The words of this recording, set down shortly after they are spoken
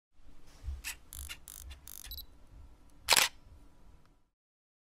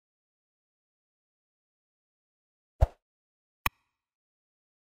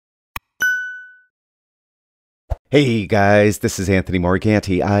Hey guys, this is Anthony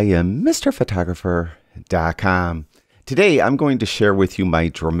Morganti. I am MrPhotographer.com. Today I'm going to share with you my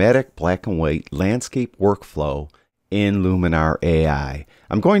dramatic black and white landscape workflow in Luminar AI.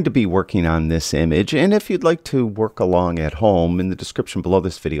 I'm going to be working on this image, and if you'd like to work along at home, in the description below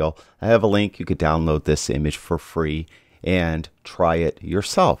this video I have a link. You could download this image for free and try it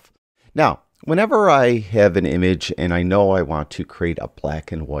yourself. Now, whenever I have an image and I know I want to create a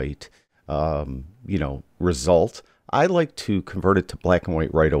black and white result, I like to convert it to black and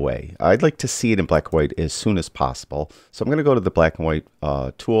white right away. I'd like to see it in black and white as soon as possible. So I'm going to go to the black and white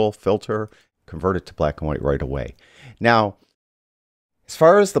tool, filter, convert it to black and white right away. Now, as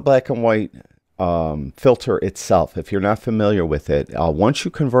far as the black and white filter itself, if you're not familiar with it, once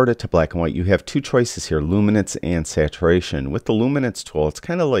you convert it to black and white, you have two choices here, luminance and saturation. With the luminance tool, it's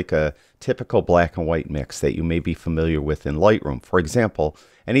kind of like a typical black and white mix that you may be familiar with in Lightroom. For example,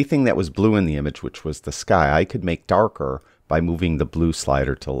 anything that was blue in the image, which was the sky, I could make darker by moving the blue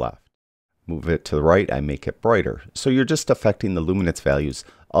slider to the left. Move it to the right, I make it brighter. So you're just affecting the luminance values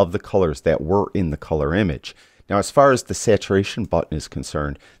of the colors that were in the color image. Now, as far as the saturation button is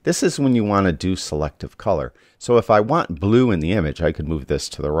concerned, this is when you want to do selective color. So if I want blue in the image, I could move this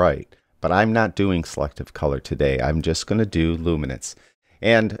to the right. But I'm not doing selective color today. I'm just going to do luminance.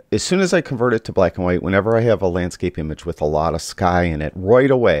 And as soon as I convert it to black and white, whenever I have a landscape image with a lot of sky in it,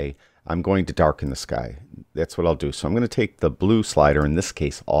 right away, I'm going to darken the sky. That's what I'll do. So I'm going to take the blue slider, in this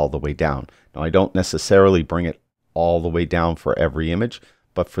case, all the way down. Now, I don't necessarily bring it all the way down for every image,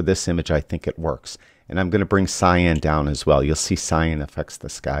 but for this image, I think it works. And I'm going to bring cyan down as well. You'll see cyan affects the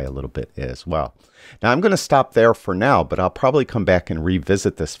sky a little bit as well. Now, I'm going to stop there for now, but I'll probably come back and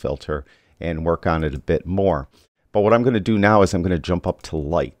revisit this filter and work on it a bit more. But what I'm going to do now is I'm going to jump up to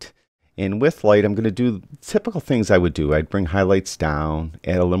light. And with light, I'm going to do typical things I would do. I'd bring highlights down,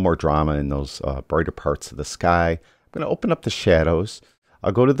 add a little more drama in those brighter parts of the sky. I'm going to open up the shadows.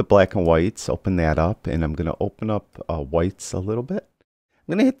 I'll go to the black and whites, open that up, and I'm going to open up whites a little bit.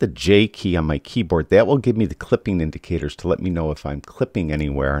 I'm going to hit the J key on my keyboard. That will give me the clipping indicators to let me know if I'm clipping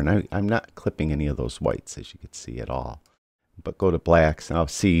anywhere. And I'm not clipping any of those whites, as you can see at all. But go to blacks,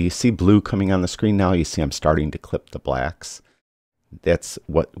 and you see blue coming on the screen now. You see I'm starting to clip the blacks. That's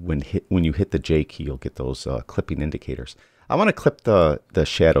what, when you hit the J key, you'll get those clipping indicators. I want to clip the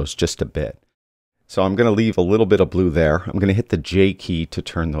shadows just a bit. So I'm going to leave a little bit of blue there. I'm going to hit the J key to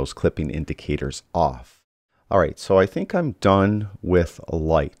turn those clipping indicators off. All right, so I think I'm done with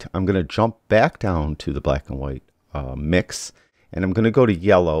light. I'm going to jump back down to the black and white mix, and I'm going to go to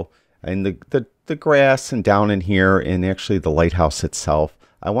yellow. And the grass and down in here, and actually the lighthouse itself,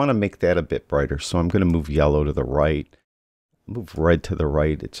 I want to make that a bit brighter. So I'm going to move yellow to the right, move red to the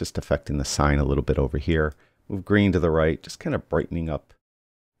right. It's just affecting the sign a little bit over here. Move green to the right, just kind of brightening up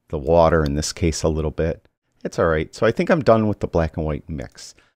the water in this case a little bit. It's all right. So I think I'm done with the black and white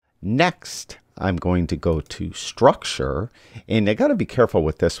mix. Next, I'm going to go to structure, and I got to be careful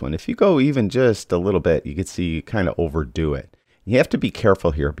with this one. If you go even just a little bit, you can see you kind of overdo it. You have to be careful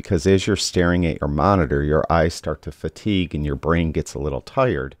here because as you're staring at your monitor, your eyes start to fatigue and your brain gets a little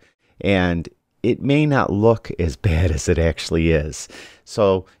tired. And it may not look as bad as it actually is.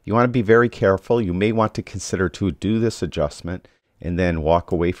 So you want to be very careful. You may want to consider to do this adjustment and then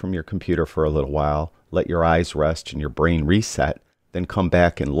walk away from your computer for a little while, let your eyes rest and your brain reset, then come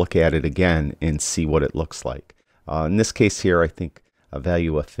back and look at it again and see what it looks like. In this case here, I think a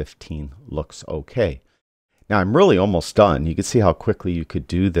value of 15 looks okay. Now, I'm really almost done. You can see how quickly you could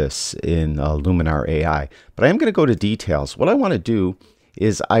do this in Luminar AI. But I am going to go to details. What I want to do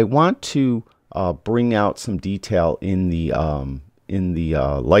is I want to bring out some detail in the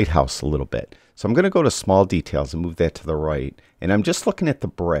lighthouse a little bit. So I'm going to go to small details and move that to the right. And I'm just looking at the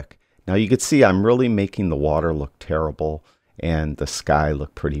brick. Now, you can see I'm really making the water look terrible and the sky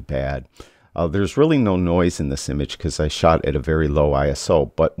look pretty bad. There's really no noise in this image because I shot at a very low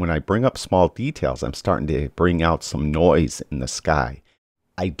ISO, but when I bring up small details, I'm starting to bring out some noise in the sky.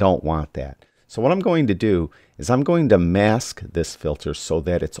 I don't want that. So what I'm going to do is I'm going to mask this filter so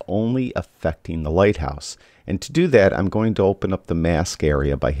that it's only affecting the lighthouse. And to do that, I'm going to open up the mask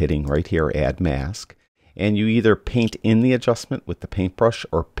area by hitting right here, Add Mask. And you either paint in the adjustment with the paintbrush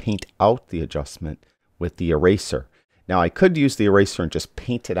or paint out the adjustment with the eraser. Now, I could use the eraser and just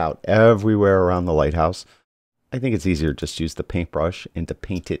paint it out everywhere around the lighthouse. I think it's easier to just use the paintbrush and to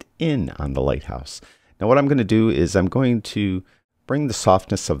paint it in on the lighthouse. Now, what I'm going to do is I'm going to bring the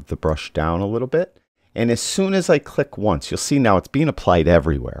softness of the brush down a little bit. And as soon as I click once, you'll see now it's being applied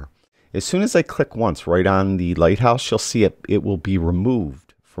everywhere. As soon as I click once right on the lighthouse, you'll see it will be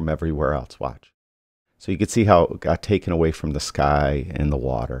removed from everywhere else. Watch. So you can see how it got taken away from the sky and the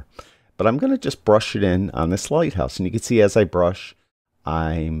water. but I'm going to just brush it in on this lighthouse. And you can see as I brush,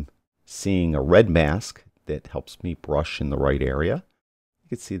 I'm seeing a red mask that helps me brush in the right area. You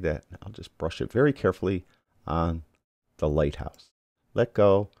can see that. I'll just brush it very carefully on the lighthouse. Let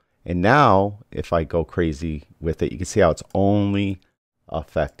go. And now, if I go crazy with it, you can see how it's only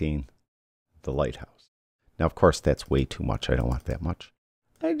affecting the lighthouse. Now, of course, that's way too much. I don't want that much.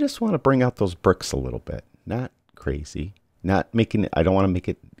 I just want to bring out those bricks a little bit. Not crazy. Not making it, I don't want to make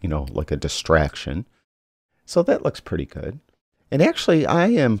it, like a distraction. So that looks pretty good. And actually, I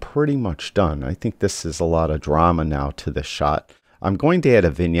am pretty much done. I think this is a lot of drama now to this shot. I'm going to add a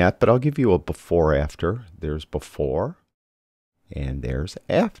vignette, but I'll give you a before-after. There's before, and there's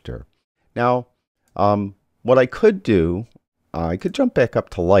after. Now, what I could do, I could jump back up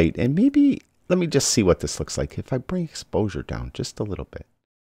to light, and maybe, let me just see what this looks like if I bring exposure down just a little bit.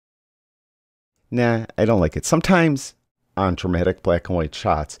 Nah, I don't like it. Sometimes on dramatic black and white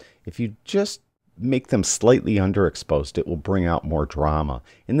shots, if you just make them slightly underexposed, it will bring out more drama.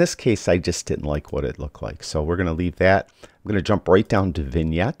 In this case, I just didn't like what it looked like. So we're going to leave that. I'm going to jump right down to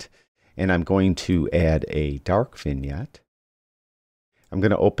vignette, and I'm going to add a dark vignette. I'm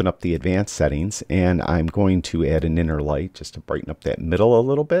going to open up the advanced settings, and I'm going to add an inner light just to brighten up that middle a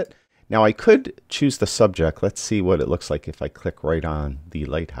little bit. Now I could choose the subject. Let's see what it looks like if I click right on the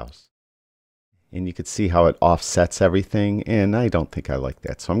lighthouse. And you can see how it offsets everything, and I don't think I like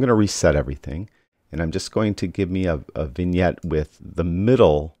that. So I'm going to reset everything, and I'm just going to give me a vignette with the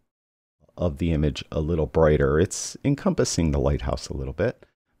middle of the image a little brighter. It's encompassing the lighthouse a little bit,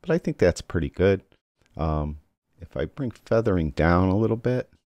 but I think that's pretty good. If I bring feathering down a little bit,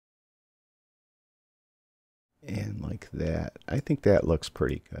 and like that, I think that looks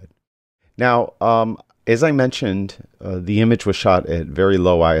pretty good. Now, as I mentioned, the image was shot at very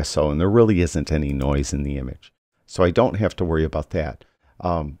low ISO, and there really isn't any noise in the image. So I don't have to worry about that.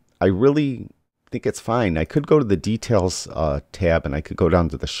 I really think it's fine. I could go to the Details tab, and I could go down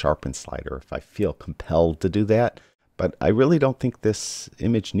to the Sharpen slider if I feel compelled to do that. But I really don't think this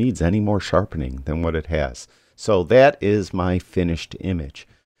image needs any more sharpening than what it has. So that is my finished image.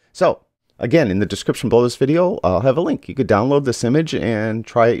 So again, in the description below this video, I'll have a link. You could download this image and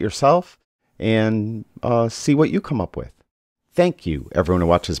try it yourself and see what you come up with. Thank you, everyone who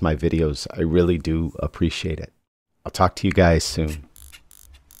watches my videos. I really do appreciate it. I'll talk to you guys soon.